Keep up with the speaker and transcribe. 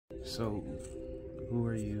So, who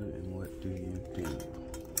are you and what do you do?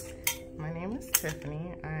 My name is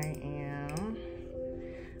Tiffany. I am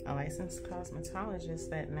a licensed cosmetologist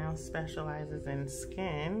that now specializes in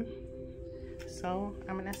skin. So,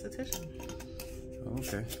 I'm an esthetician.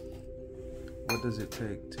 Okay. What does it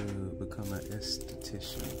take to become an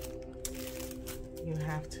esthetician? You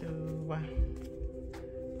have to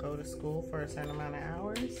go to school for a certain amount of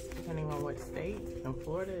hours, depending on what state. In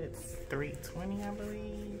Florida, it's 320, I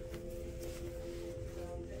believe.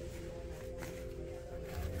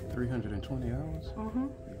 320 hours? Mm-hmm.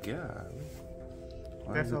 God.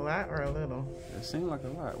 That's a lot or a little? It seems like a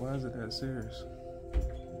lot. Why is it that serious?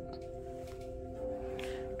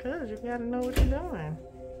 Because you got to know what you're doing.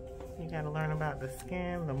 You got to learn about the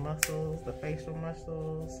skin, the muscles, the facial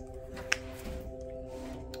muscles,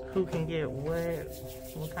 who can get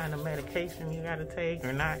what kind of medication you got to take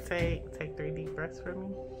or not take. Take 3 deep breaths for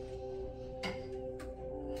me.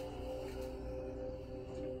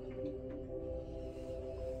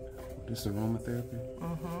 This is aromatherapy?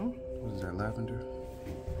 Mm-hmm. What is that, lavender?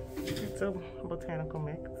 It's a botanical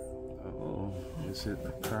mix. Oh, is it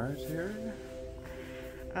proprietary?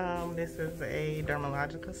 This is a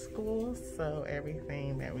dermatological school, so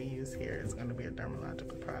everything that we use here is going to be a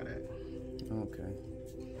dermatological product. Okay.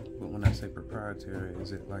 But when I say proprietary,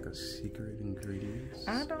 is it like a secret ingredient?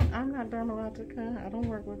 I'm not Dermalogica. I don't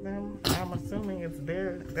work with them. I'm assuming it's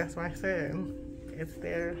their, that's why I said it's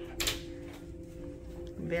their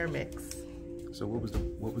mix. So what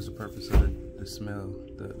was the purpose of the smell,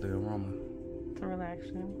 the aroma? To relax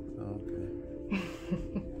you. Oh, okay.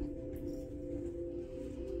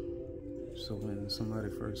 So when somebody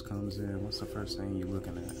first comes in, what's the first thing you're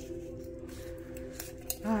looking at?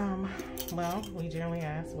 Well, we generally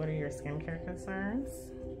ask, what are your skincare concerns?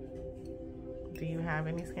 Do you have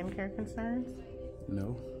any skincare concerns?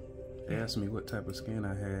 No. They asked me what type of skin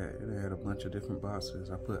I had. It had a bunch of different boxes.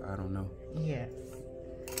 I put, I don't know. Yes.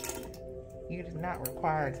 You're not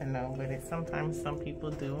required to know, but sometimes some people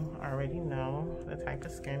do already know the type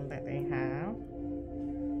of skin that they have.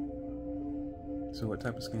 So what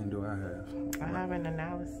type of skin do I have? I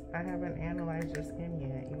haven't analyzed your skin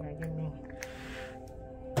yet. You might give me...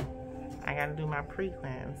 I gotta do my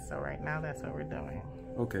pre-cleanse, so right now that's what we're doing.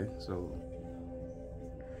 Okay, so...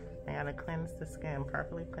 I gotta cleanse the skin,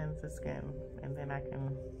 properly cleanse the skin, and then I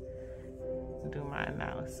can do my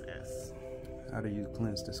analysis. How do you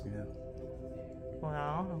cleanse the skin?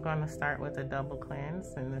 Well, I'm gonna start with a double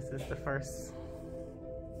cleanse, and this is the first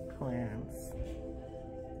cleanse.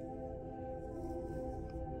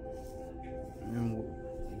 And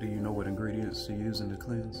do you know what ingredients to use in the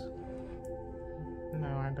cleanse? No,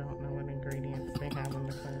 I don't know what ingredients they have in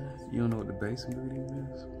the cleanse. You don't know what the base ingredient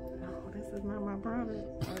is? No, this is not my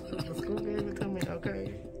product. The school gave it to me,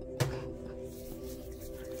 okay?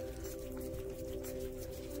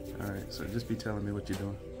 Alright, so just be telling me what you're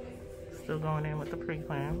doing. Still going in with the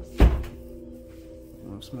pre-cleanse.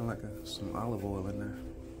 Well, it smells like some olive oil in there.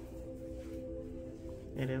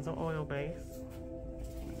 It is an oil base.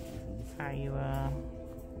 It's how you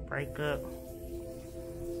break up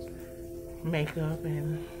makeup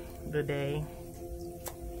in the day.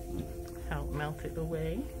 Help melt it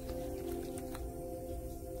away.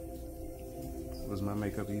 Was my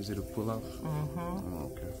makeup easy to pull off? Mm-hmm.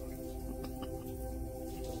 Oh, okay.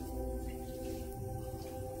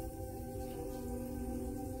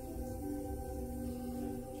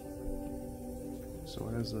 So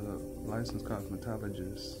as a licensed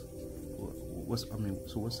cosmetologist, what's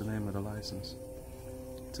the name of the license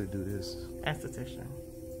to do this? Esthetician.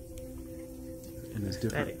 And it's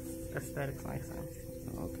different? Aesthetics license.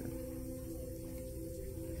 Oh, okay.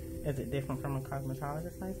 Is it different from a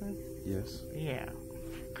cosmetologist license? Yes. Yeah.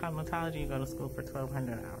 Cosmetology, you go to school for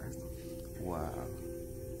 1,200 hours. Wow.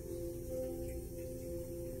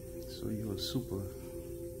 So you're a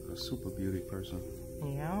super beauty person.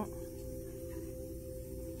 Yeah.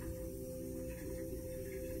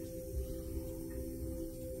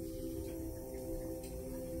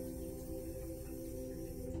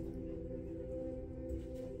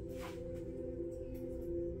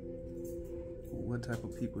 What type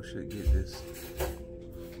of people should get this?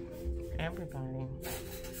 Everybody.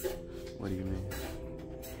 What do you mean?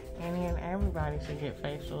 Any and everybody should get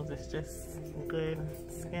facials. It's just good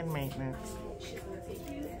skin maintenance.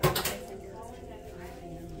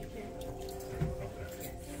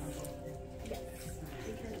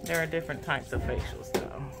 There are different types of facials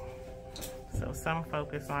though. So some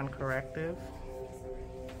focus on corrective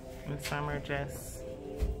and some are just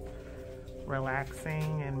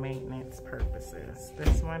relaxing and maintenance purposes.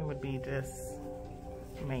 This one would be just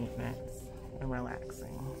maintenance and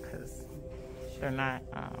relaxing because They're not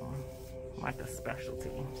like a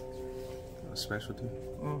specialty. A specialty?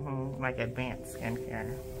 Like advanced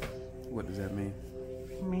skincare. What does that mean?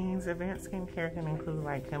 It means advanced skincare can include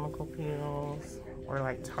like chemical peels or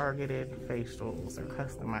like targeted facials or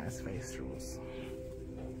customized facials.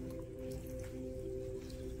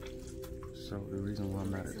 So the reason why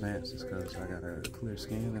I'm not advanced is because I got a clear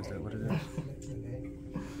skin? Is that what it is?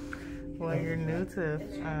 Well, you're new to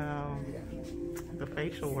the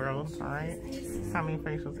facial world, right? How many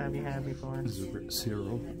facials have you had before?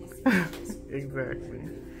 0. Exactly.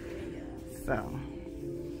 So,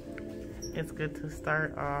 it's good to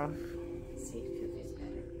start off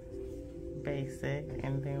basic,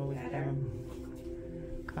 and then we can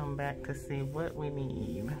come back to see what we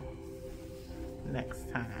need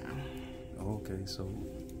next time. Okay, so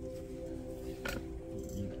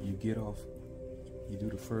you get off, you do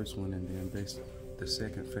the first one, and then the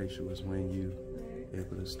second facial is when you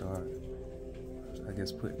able to start, I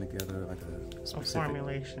guess, putting together like a specific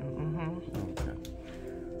formulation. Okay.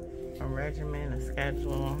 A regimen, a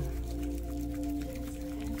schedule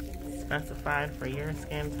specified for your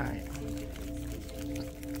skin type.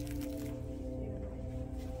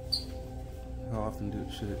 How often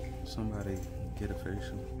should somebody get a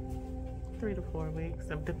facial? 3 to 4 weeks,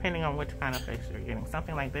 depending on which kind of facial you're getting.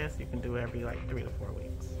 Something like this, you can do every like 3 to 4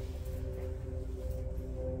 weeks.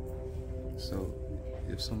 So,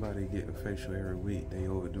 if somebody get a facial every week, they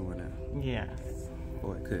overdoing it. Yes.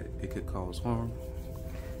 Or it could cause harm.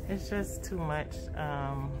 It's just too much,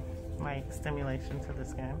 like stimulation to the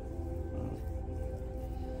skin.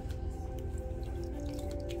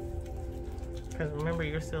 Because remember,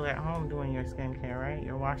 you're still at home doing your skincare, right?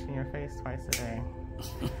 You're washing your face twice a day.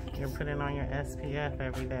 You're putting on your SPF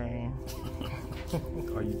every day.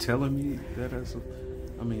 Are you telling me that that's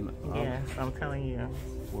Yes, I'm telling you.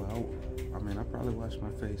 Well, I probably wash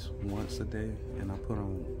my face once a day, and I put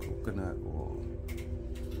on coconut oil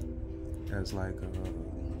as like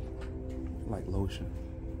lotion.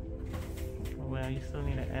 Well, you still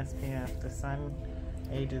need an SPF. The sun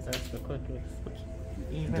ages us the quickest.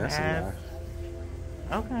 Even That's a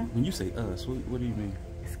lie. Okay. When you say us, what do you mean?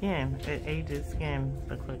 Skin. It ages skin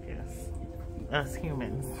the quickest. Us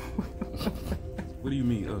humans. What do you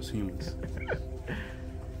mean, us humans?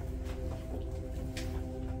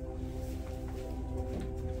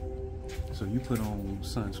 So you put on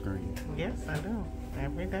sunscreen? Yes, I do.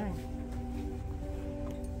 Every day.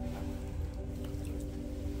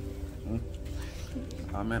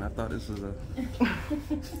 Oh man, I thought this was a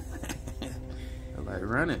like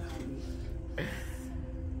run it.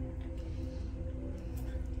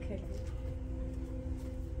 Okay.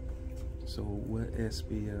 So what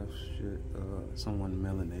SPF should someone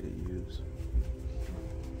melanated use?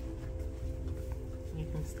 You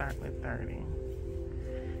can start with 30.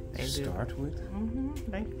 Start with?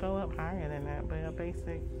 They go up higher than that, but a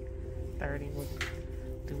basic 30 would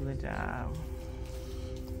do the job.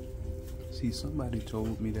 See, somebody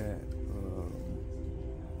told me that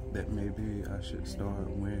that maybe I should start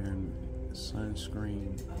wearing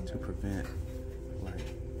sunscreen to prevent, like,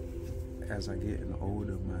 as I getting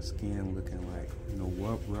older, my skin looking like,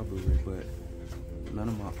 rubbery. But none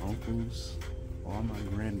of my uncles or my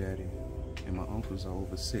granddaddy, and my uncles are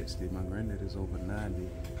over 60, my granddaddy's over 90,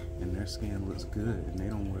 and their skin looks good, and they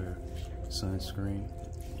don't wear sunscreen.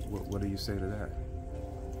 What do you say to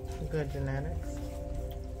that? Good genetics.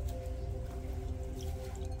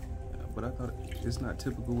 But I thought it's not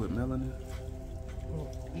typical with melanin.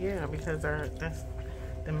 Yeah, because the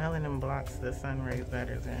melanin blocks the sun rays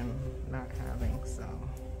better than not having, so.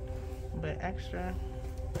 But extra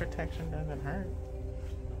protection doesn't hurt.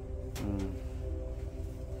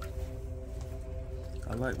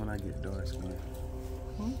 I like when I get dark skin.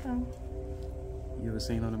 Okay. You ever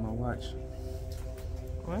seen under my watch?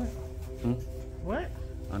 What? What?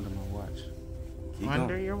 Under my watch. Keep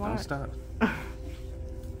Under going. your watch? Don't stop.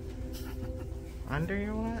 Under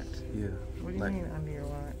your watch? Yeah. What do you mean under your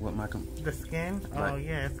watch? What the skin? Like, oh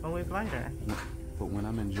yeah, it's always lighter. But when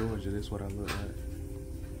I'm in Georgia, this is what I look like.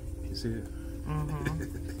 You see it?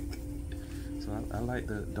 So I like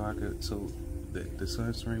the darker, so the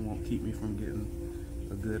sunscreen won't keep me from getting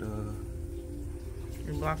a good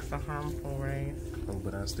It blocks the harmful rays. Oh,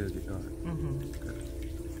 but I still get dark. Okay.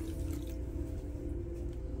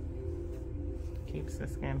 Keeps the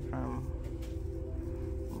skin from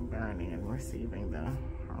burning and receiving the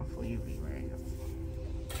harmful UV rays.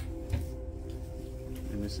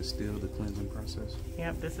 And this is still the cleansing process?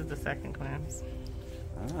 Yep, this is the second cleanse.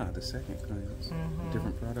 Ah, the second cleanse.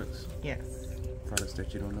 Different products? Yes. Products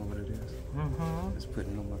that you don't know what it is? Just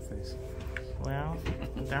putting it on my face. Well,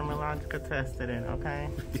 Dermalogica tested it, okay?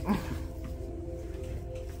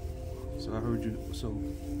 So I heard you. So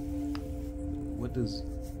what does?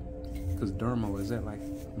 Because dermo, is that like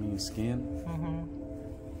mean skin? Mm-hmm.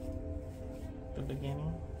 The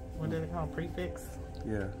beginning. What do they call prefix?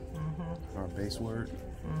 Yeah. Mm-hmm. Or base word.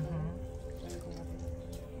 Mm-hmm.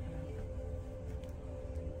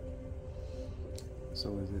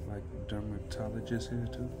 So is it like dermatologist here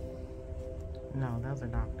too? No, those are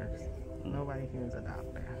doctors. Nobody here is a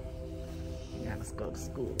doctor. You gotta go to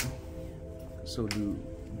school. So do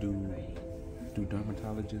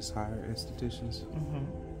dermatologists hire estheticians? Mm-hmm.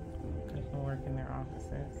 They can work in their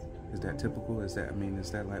offices. Is that typical? Is that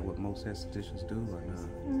like what most estheticians do or not?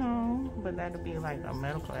 No, but that'd be like a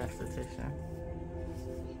medical esthetician.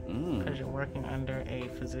 Because you're working under a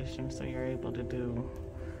physician, so you're able to do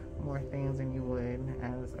more things than you would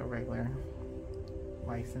as a regular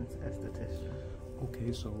licensed esthetician.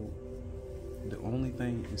 Okay, so the only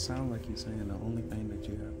thing, it sounds like you're saying the only thing that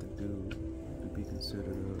you have to do to be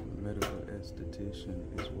considered a medical esthetician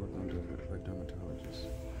is work under a dermatologist.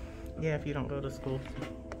 Yeah, if you don't go to school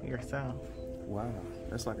yourself. Wow,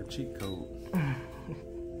 that's like a cheat code.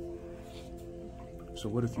 So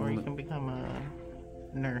what if you... Or you can become a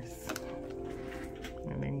nurse,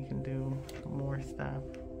 and then you can do more stuff.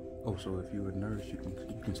 Oh, so if you're a nurse, you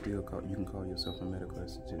can still call yourself a medical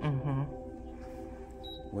esthetician. Mm-hmm.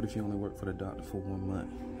 What if you only work for the doctor for 1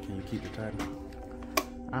 month? Can you keep the title?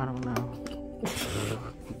 I don't know.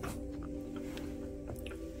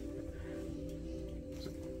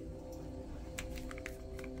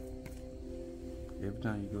 Every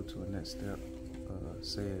time you go to a next step,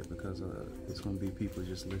 say it, because it's going to be people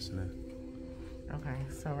just listening. Okay,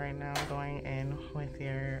 so right now I'm going in with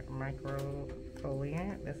your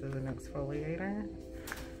microfoliant. This is an exfoliator.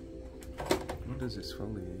 What does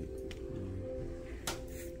exfoliate?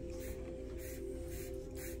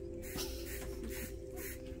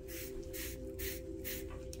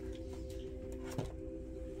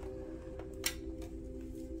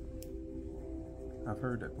 I've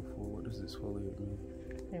heard that before. What does exfoliate mean?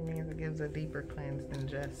 It means it gives a deeper cleanse than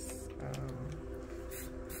just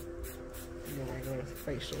your regular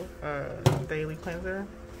facial daily cleanser.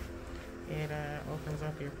 It opens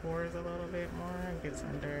up your pores a little bit more. It gets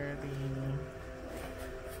under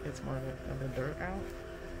gets more of the dirt out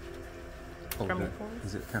from your pores.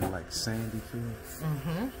 Is it kind of like sandy feel?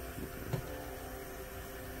 Mm-hmm.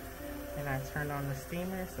 And I turned on the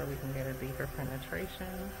steamer so we can get a deeper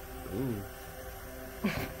penetration. Ooh.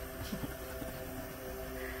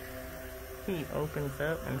 Heat opens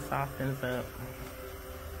up and softens up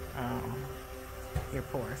your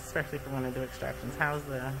pores, especially if you want to do extractions. How is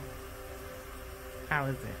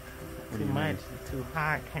it? Too much? Too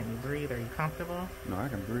hot? Can you breathe? Are you comfortable? No, I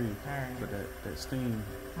can breathe. All right. But that steam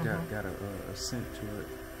got a scent to it.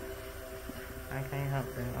 I can't help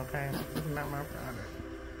it, okay? This is not my product.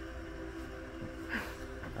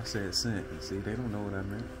 I said scent. See, they don't know what I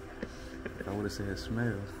meant. I would have said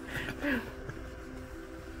smell.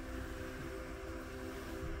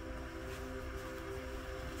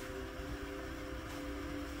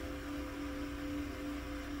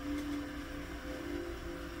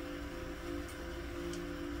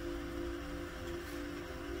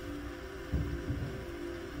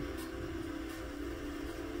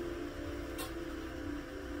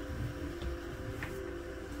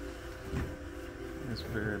 It's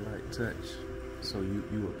very light touch. So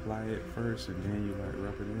you apply it first and then you like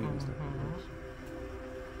rub it in and stuff.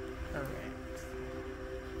 Correct.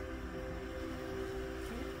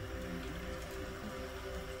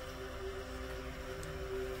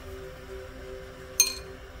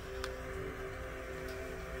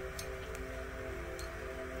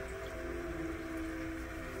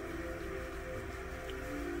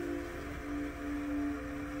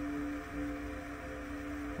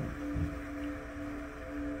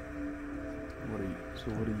 So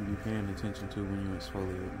what are you paying attention to when you're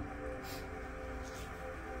exfoliating?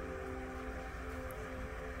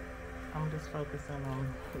 I'm just focusing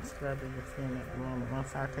on scrubbing your skin at the moment.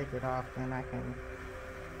 Once I take it off, then I can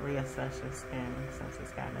reassess your skin since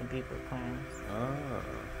it's gotten a deeper cleanse. Ah,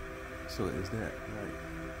 so is that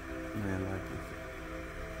like, man, like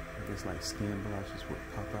I guess like skin blotches would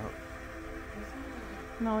pop out?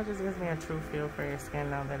 No, it just gives me a true feel for your skin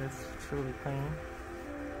now that it's truly clean.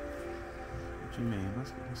 What you mean? My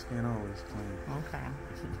skin always clean. Okay.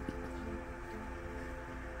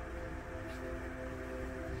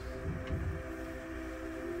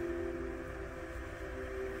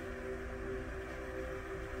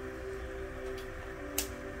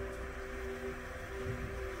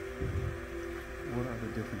 What are the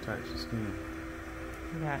different types of skin?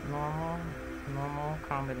 You got normal,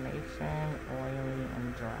 combination, oily,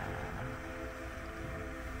 and dry.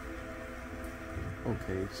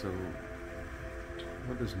 Okay, so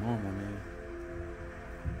what does normal mean?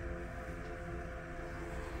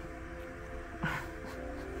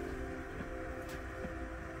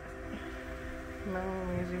 Normal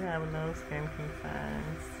means you have no skin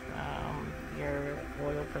concerns. Your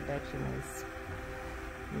oil production is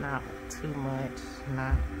not too much,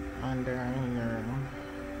 not under your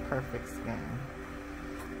perfect skin.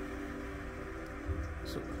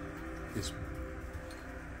 So is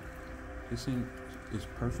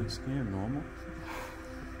perfect skin normal?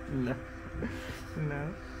 No.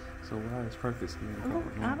 No. So why is perfect skin called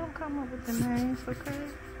normal? I don't come up with the names, okay?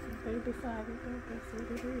 They decided that that's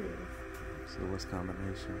what it is. So what's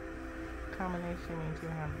combination? Combination means you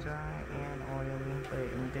have dry and oily, but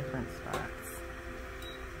in different spots.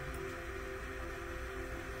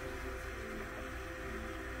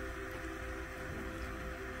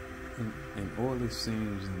 And oily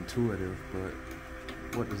seems intuitive, but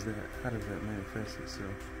how does that manifest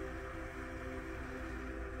itself?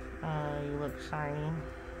 You look shiny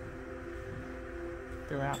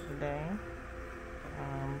throughout the day.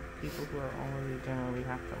 People who are oily generally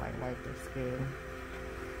have to wipe their skin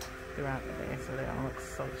throughout the day so they don't look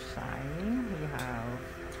so shiny. You have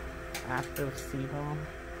active sebum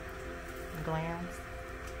glands.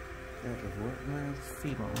 Active what glands?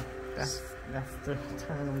 Sebum. That's the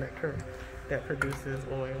term that produces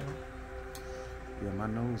oil. Yeah, my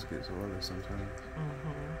nose gets oily sometimes.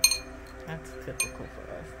 That's typical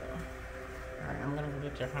for us, though. All right, I'm gonna go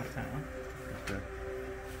get your hot towel. Okay.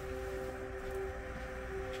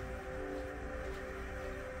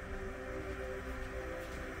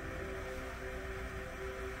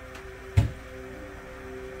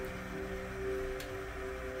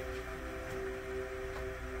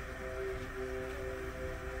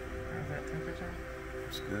 How's that temperature?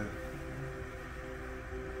 It's good.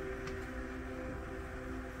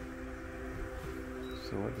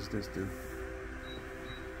 So what does this do?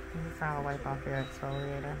 This is how I wipe off your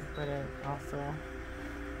exfoliator, but it also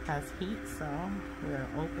has heat, so we're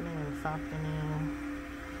opening and softening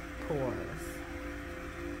pores.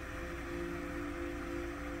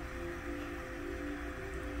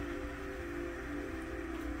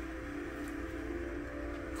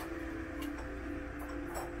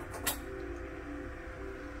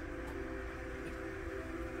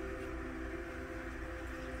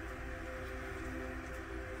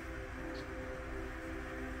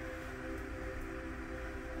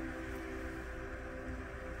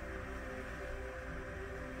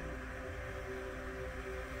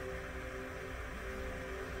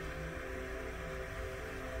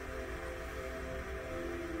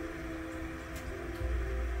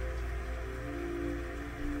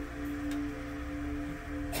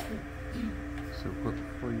 So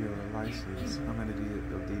for your license, how many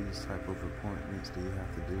of these type of appointments do you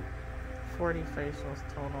have to do? 40 facials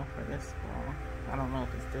total for this school. I don't know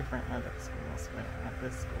if it's different at other schools, but at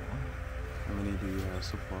this school. How many do you have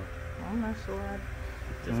so far? I'm not sure. I'd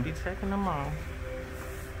just be checking them all.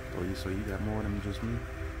 Oh, so you got more than just me?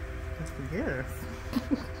 Yes.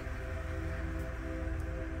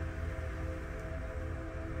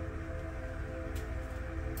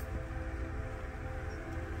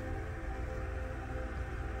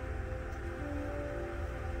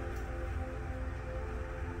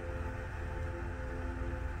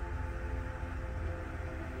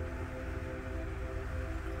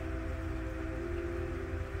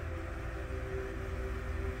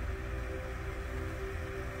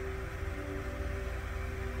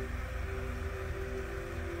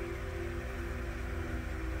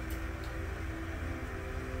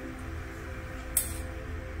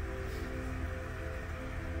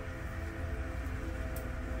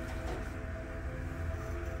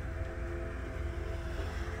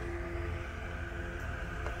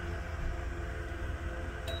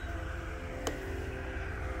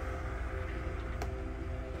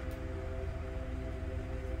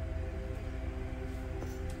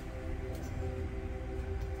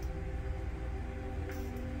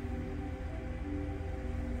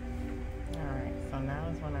 Now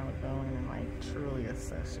is when I would go in and truly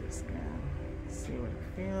assess your skin. See what it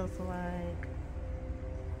feels like.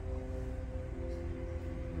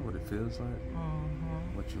 What it feels like?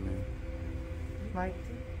 What you mean? Like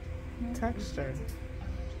texture.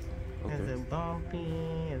 Okay. Is it bumpy?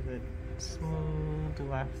 Is it smooth?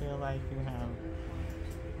 Do I feel like you have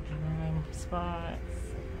dry spots?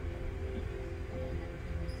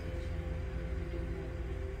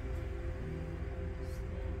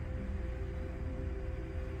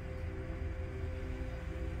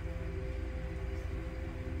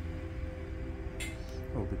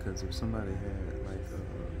 Oh, because if somebody had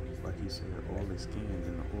like you said, oily skin,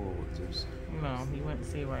 then the oil would just No, you wouldn't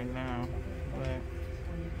see right now, but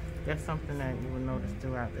that's something that you would notice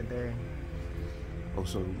throughout the day. Oh,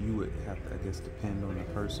 so you would have to, I guess, depend on the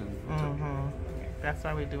person? Mm-hmm. That's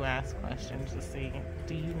why we do ask questions to see,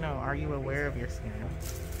 do you know, are you aware of your skin?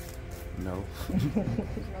 No.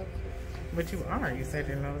 But you are. You said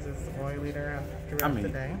your nose is oily throughout the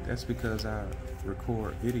day. That's because I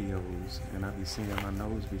record videos and I be seeing my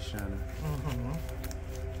nose be shining. Mm-hmm.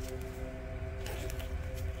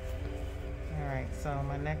 Alright, so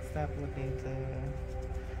my next step would be to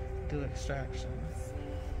do extractions.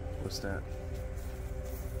 What's that?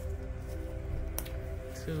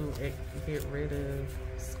 To get rid of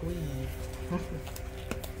squeeze.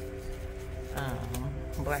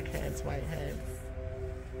 Blackheads, whiteheads.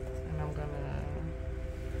 And I'm gonna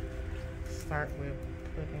start with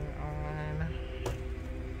putting on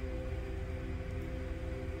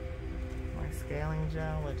my scaling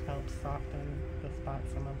gel, which helps soften the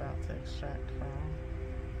spots I'm about to extract from.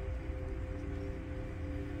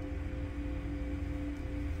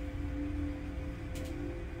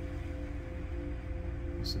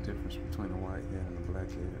 What's the difference between a white head and a black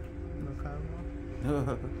head? The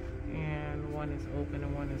color. And one is open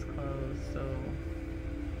and one is closed, so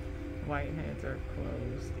whiteheads are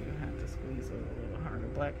closed. You have to squeeze it a little harder.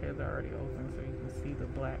 Blackheads are already open, so you can see the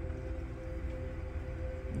black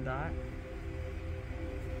dot.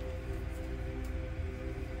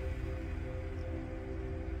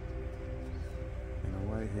 And a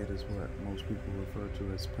whitehead is what most people refer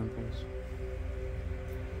to as pimples.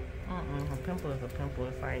 A pimple is a pimple.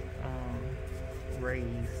 It's like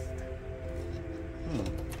raised.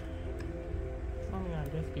 I mean, I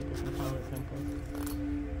guess people can call it pimples.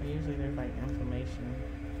 But usually there's like inflammation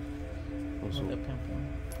with a pimple.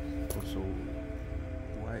 So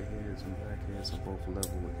whiteheads and blackheads are both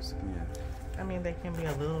level with the skin. I mean, they can be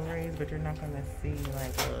a little raised, but you're not gonna see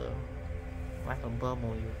like a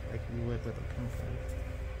bubble like you would with a pimple.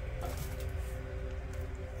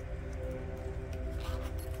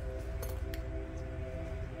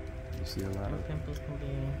 You see a lot of pimples can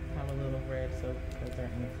have a little red, so because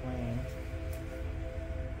they're inflamed.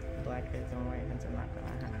 Blackheads and whiteheads are not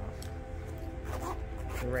gonna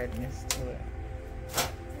have redness to it.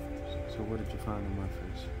 So what did you find in my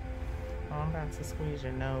face? Oh, I'm about to squeeze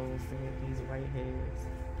your nose with these whiteheads.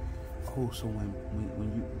 Oh, so when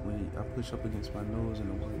I push up against my nose and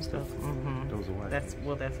the white stuff, those are white. That's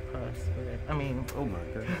pus. I mean, oh my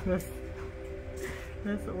god,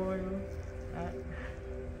 that's oil.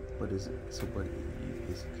 But is it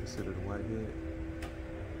considered a whitehead?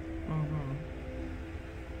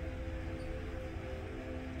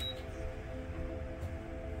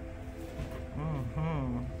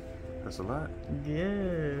 That's a lot.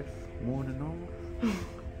 Yes. More than normal.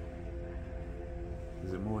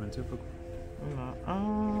 Is it more than typical? No.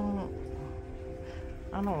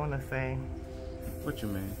 I don't want to say. What you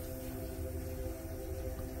mean?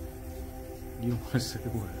 You don't want to say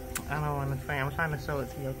what? I don't want to say. I'm trying to show it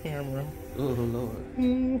to your camera. Oh Lord.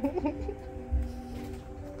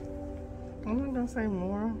 I'm not gonna say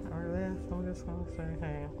more or less. I'm just gonna say,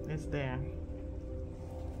 hey, it's there.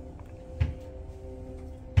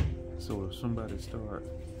 So if somebody start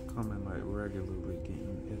coming like regularly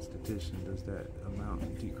getting esthetician, does that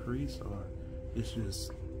amount decrease or it's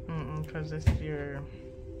just? Because it's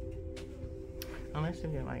unless you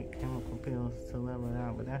get like chemical pills to level it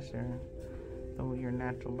out, but that's what your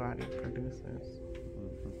natural body produces.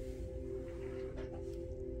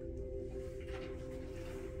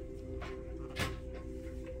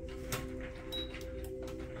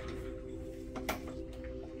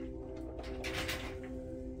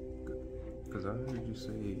 Because I heard you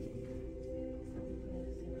say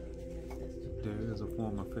there is a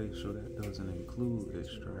form of facial that doesn't include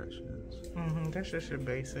extractions. That's just your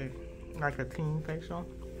basic, like a teen facial.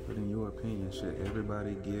 But in your opinion, should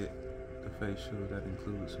everybody get the facial that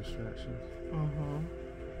includes extractions?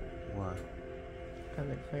 Why? Because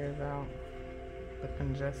it clears out the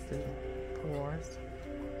congested pores.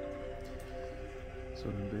 So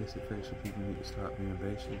then basic facial people need to stop being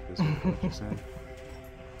basic, is what you're saying?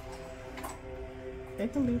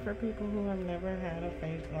 It can be for people who have never had a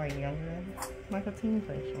facial, like younger, like a teen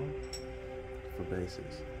facial. For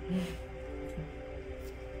basics.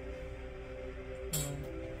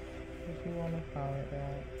 If you want to call it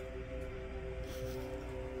that.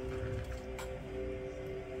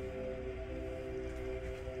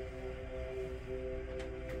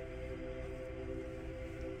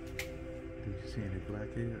 Did you see any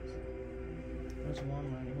blackheads? There's one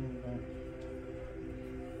right here, but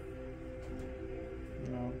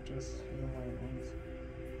no, just the white ones.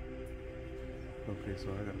 Okay, so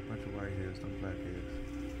I got a bunch of whiteheads, no blackheads.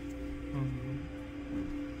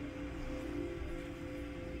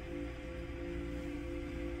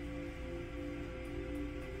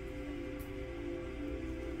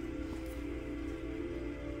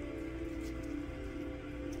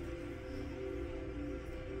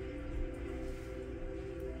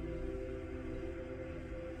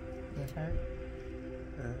 hurt?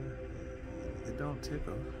 It don't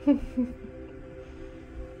tickle.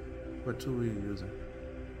 What tool are you using?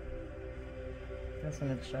 That's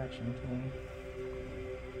an extraction tool.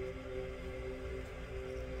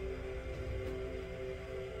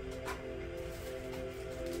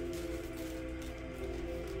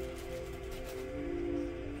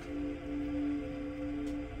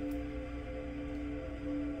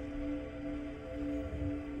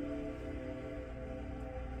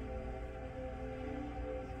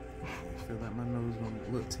 I feel like my nose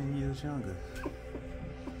gonna look 10 years younger.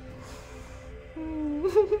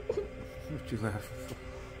 What you laughing for?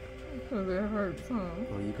 Because it hurts, huh?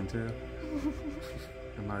 Oh, you can tell?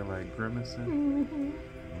 Am I like grimacing?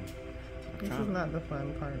 This is not the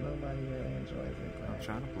fun part. Nobody really enjoys it. I'm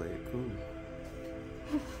trying to play it cool.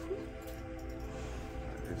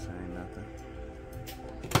 This ain't nothing.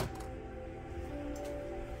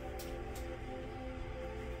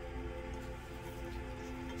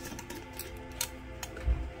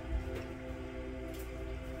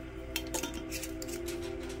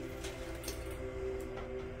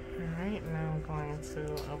 Alright, now I'm going to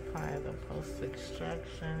apply the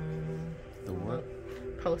post-extraction. The what?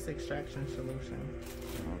 Post-extraction solution.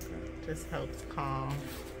 Okay. Just helps calm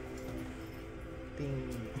the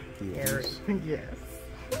area. abuse. Yes.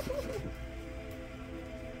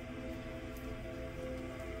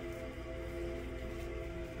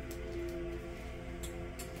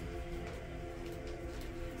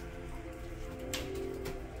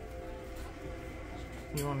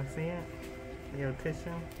 You want to see it? Your tissue?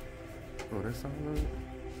 Oh, that's all of it?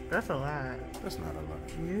 That's a lot. That's not a lot.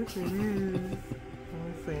 Yes, it is. Let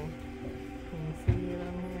me see. Can you see it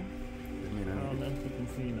on here? That mean I don't know if you can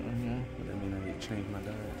see it on here. that mean I need to change my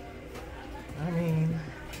diet. I mean,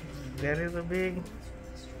 that is a big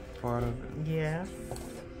Part of it. yes.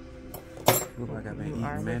 Look like I've been You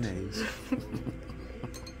are eating rich. mayonnaise.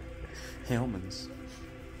 Hellman's.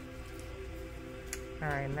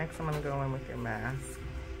 Alright, next I'm going to go in with your mask.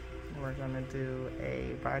 We're going to do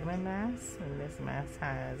a vitamin mask, and this mask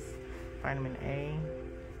has vitamin A,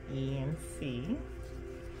 E, and C.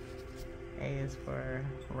 A is for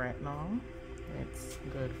retinol. It's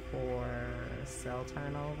good for cell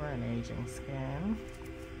turnover and aging skin.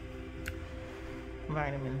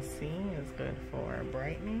 Vitamin C is good for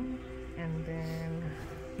brightening, and then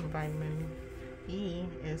vitamin E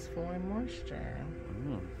is for moisture.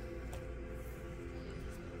 Mm.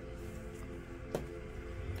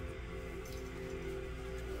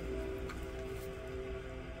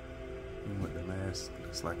 And with the mask,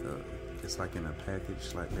 it's like in a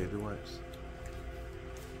package, like baby wipes.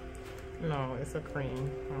 No, it's a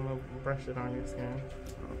cream. I'm gonna brush it on your skin.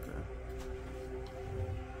 Okay.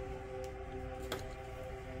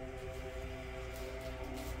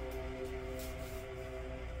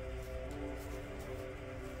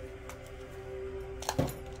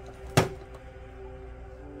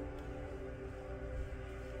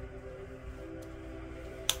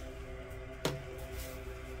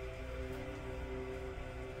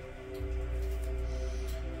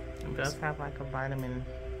 It does have like a vitamin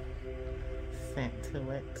scent to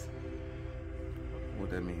it. What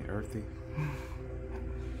that mean? Earthy?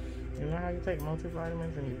 You know how you take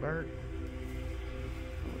multivitamins and you burp?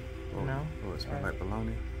 Oh, No. Oh, it smells like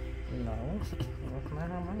bologna? No. That's not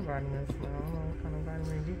how my vitamins smell. I don't know what kind of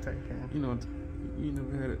vitamins you taking. You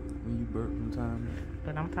never had it when you burp from time?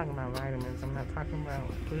 But I'm talking about vitamins. I'm not talking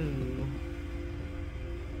about food.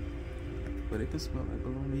 But it can smell like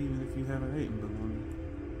bologna even if you haven't eaten bologna.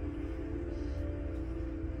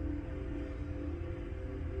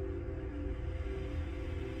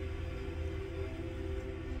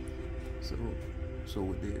 So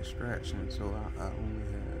with the extraction, so I only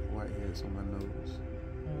had whiteheads on my nose.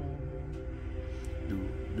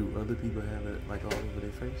 Do other people have it like all over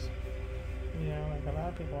their face? Yeah, like a lot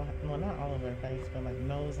of people, well, not all over their face, but like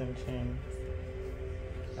nose and chin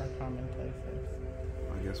are common places.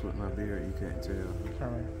 I guess with my beard, you can't tell.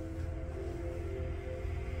 Correct.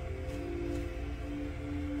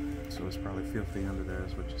 So it's probably filthy under there,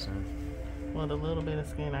 is what you're saying? Well, the little bit of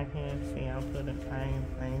skin I can see, I'll put it, I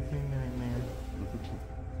ain't seen it in there.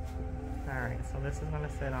 Alright, so this is going to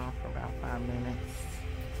sit on for about 5 minutes.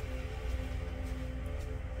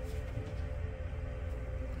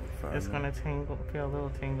 It's going to feel a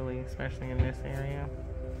little tingly, especially in this area.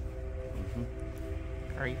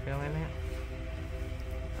 Are you feeling it?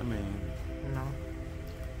 I mean... No.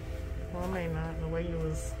 Well, maybe not. The way you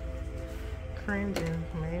was cringing,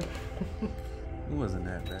 maybe. It wasn't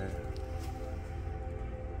that bad.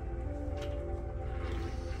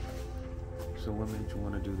 So what made you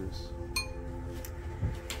want to do this?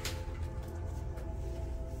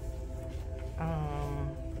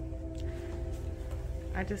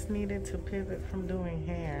 just needed to pivot from doing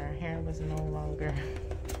hair. Hair was no longer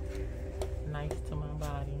nice to my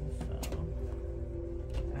body, so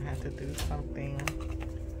I had to do something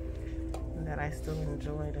that I still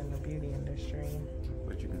enjoyed in the beauty industry.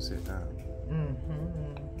 But you can sit down.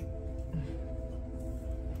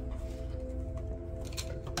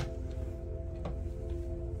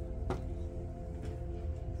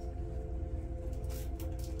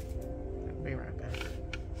 I'll be right back.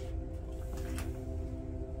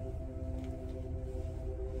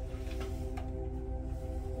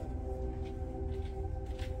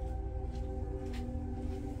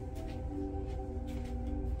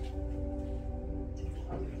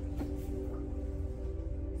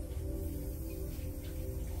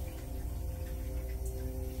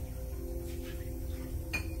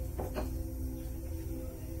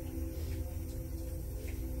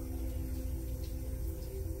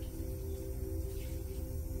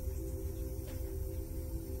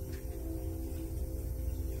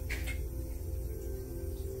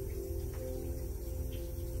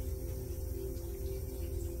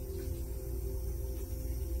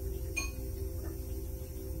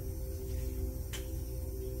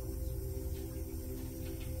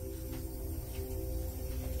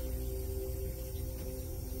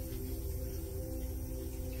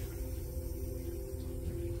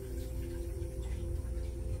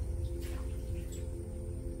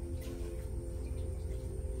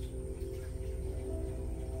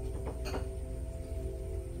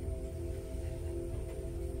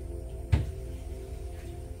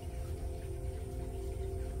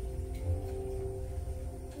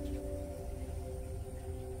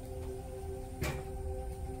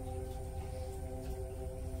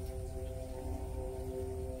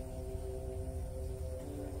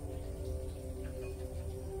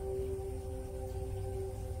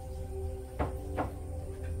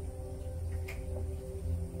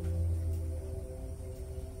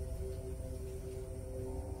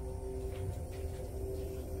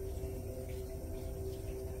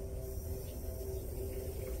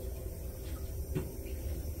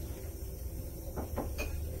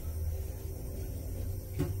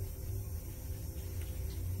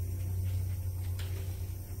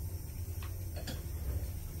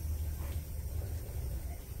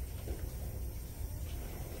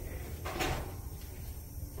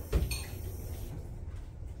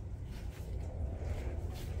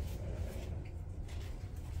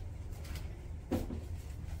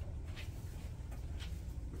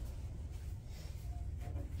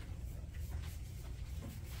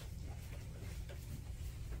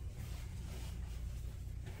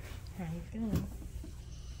 How you feeling?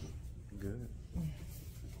 Good.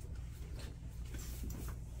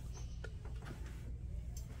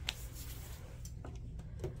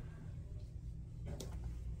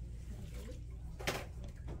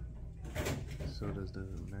 So does the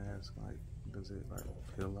mask, like, does it like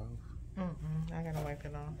peel off? I gotta wipe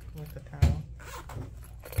it off with the towel.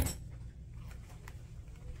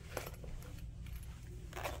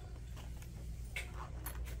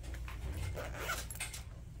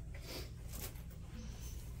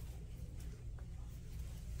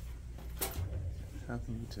 How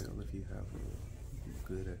can you tell if you have a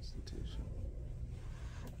good esthetician?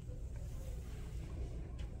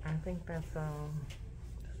 I think that's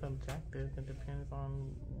subjective. It depends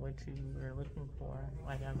on what you are looking for,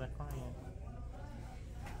 like as a client.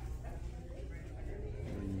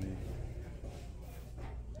 What do you mean?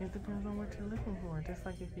 It depends on what you're looking for. Just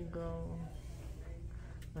like if you go,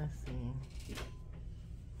 let's see.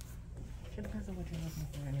 It depends on what you're looking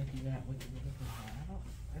for and if you got what you're looking for.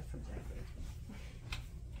 That's subjective.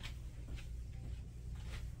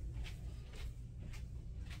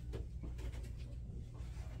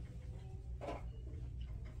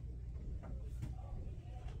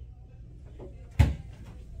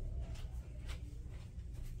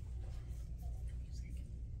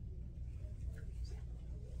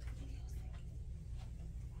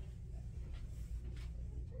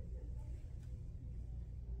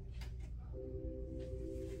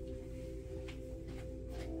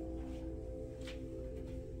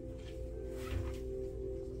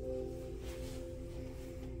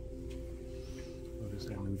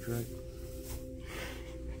 New Drake?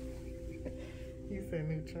 You said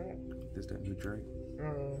new track? Is that new Drake?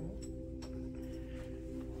 Sure.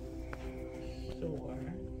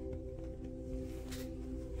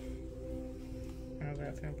 How's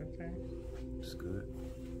that temperature? It's good.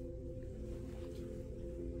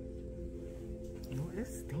 Oh,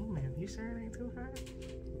 it's steaming. You sure it ain't too hot?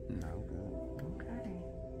 No, good. Okay.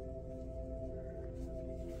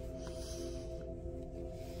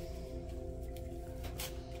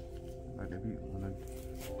 Like when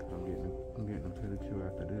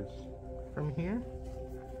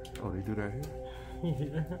we do that here?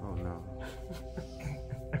 Yeah. Oh no.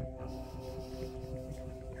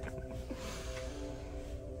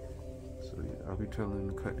 So are we telling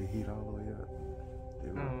them to cut the heat all the way up?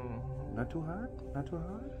 Not too hot? Not too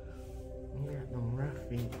hot? You got them rough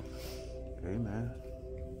feet. Hey man.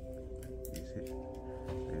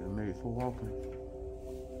 They're made for walking.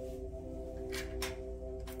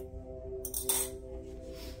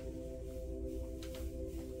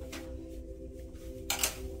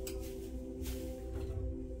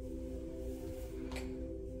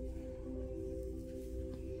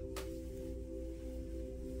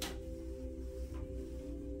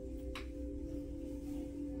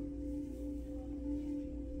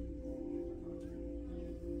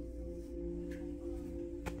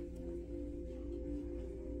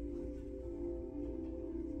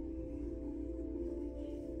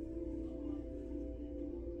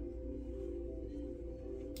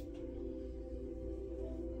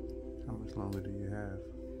 How much longer do you have?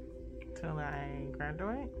 Till I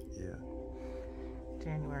graduate? Yeah.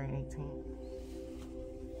 January 18th.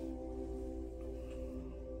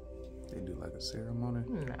 They do like a ceremony?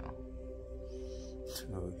 No.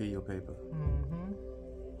 Oh, here your paper. Mm-hmm.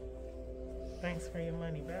 Thanks for your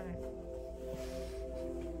money back.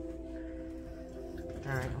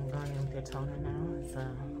 Alright, I'm going in with your toner now. It's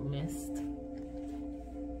a mist.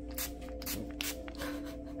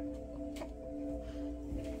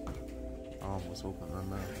 I almost opened my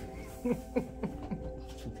mouth.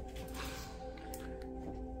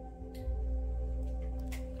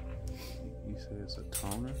 You said it's a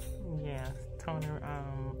toner? Yeah, toner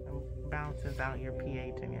balances out your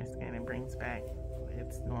pH in your skin and brings back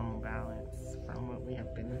its normal balance from what we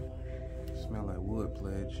have been. Smell like wood,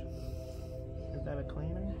 Pledge. Is that a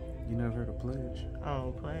cleaner? You never heard of Pledge?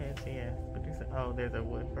 Oh, Pledge, yeah. But you said, oh, there's a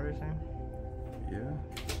wood version? Yeah.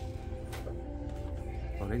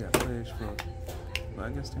 Oh, they got Pledge for, but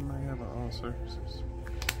I guess they might have all surfaces.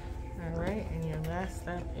 Alright, and your last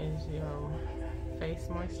step is your face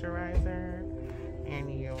moisturizer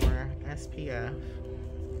and your SPF.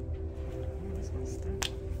 Oh, this one's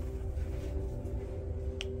stuck.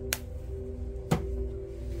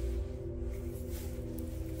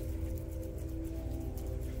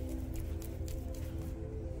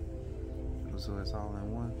 So it's all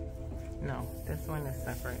in one? No, this one is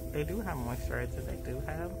separate. They do have moisturizers that do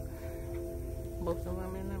have both of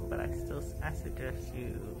them in them, but I suggest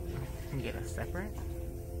you get a separate.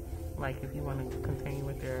 Like if you want to continue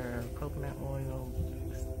with your coconut oil,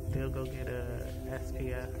 still go get a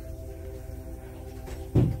SPF.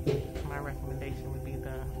 My recommendation would be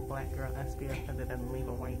the Black Girl SPF because it doesn't leave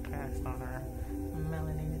a white cast on our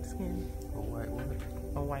melanated skin. A white what?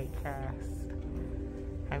 A white cast.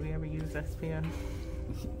 Have you ever used SPF?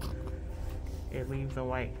 It leaves a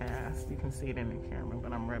white cast. You can see it in the camera,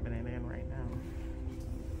 but I'm rubbing it in right now.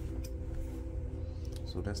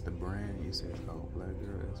 So that's the brand you said it's called Black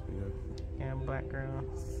Girl SPF? Yeah, Black Girl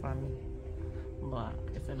Sun Block.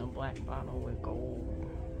 It's in a black bottle with gold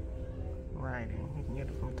writing. You can get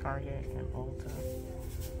it from Target and Ulta.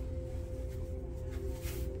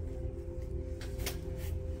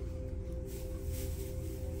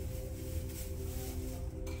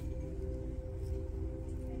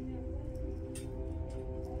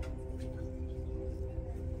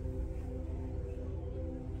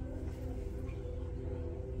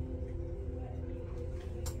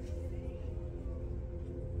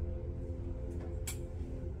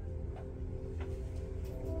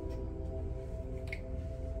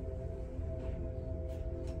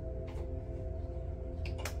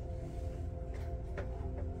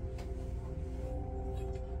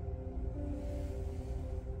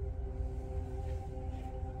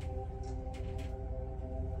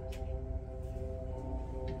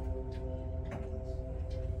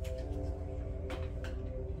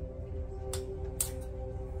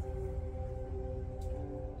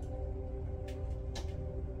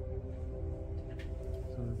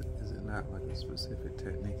 Not like a specific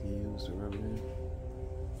technique you use to rub it in?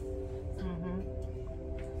 Mm-hmm.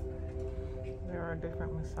 There are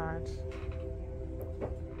different massage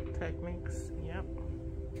techniques. Yep.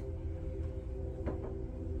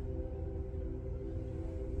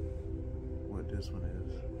 What this one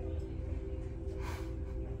is?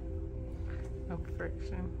 Up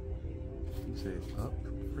friction. You say up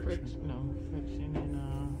friction? No, friction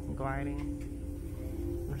and gliding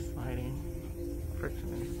or sliding. Friction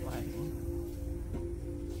and sliding.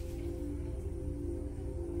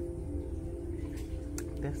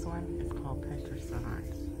 This one is called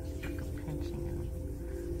petricide. It's like a pinching.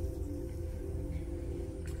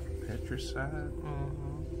 Petricide?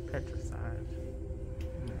 Mm-hmm. Petricide.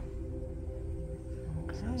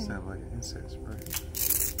 Okay. That sound like an insect spray.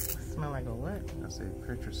 Smell like a what? I said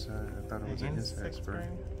petricide. I thought it was an insect spray.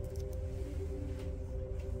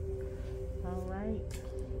 All right.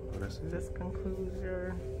 Oh, that's it? This concludes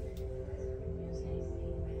your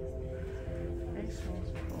facial.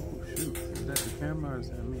 Oh, shoot. Is that the camera or is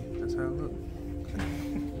that me? That's how it look.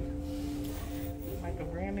 Like a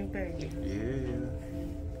brand new baby. Yeah.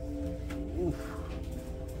 Oof.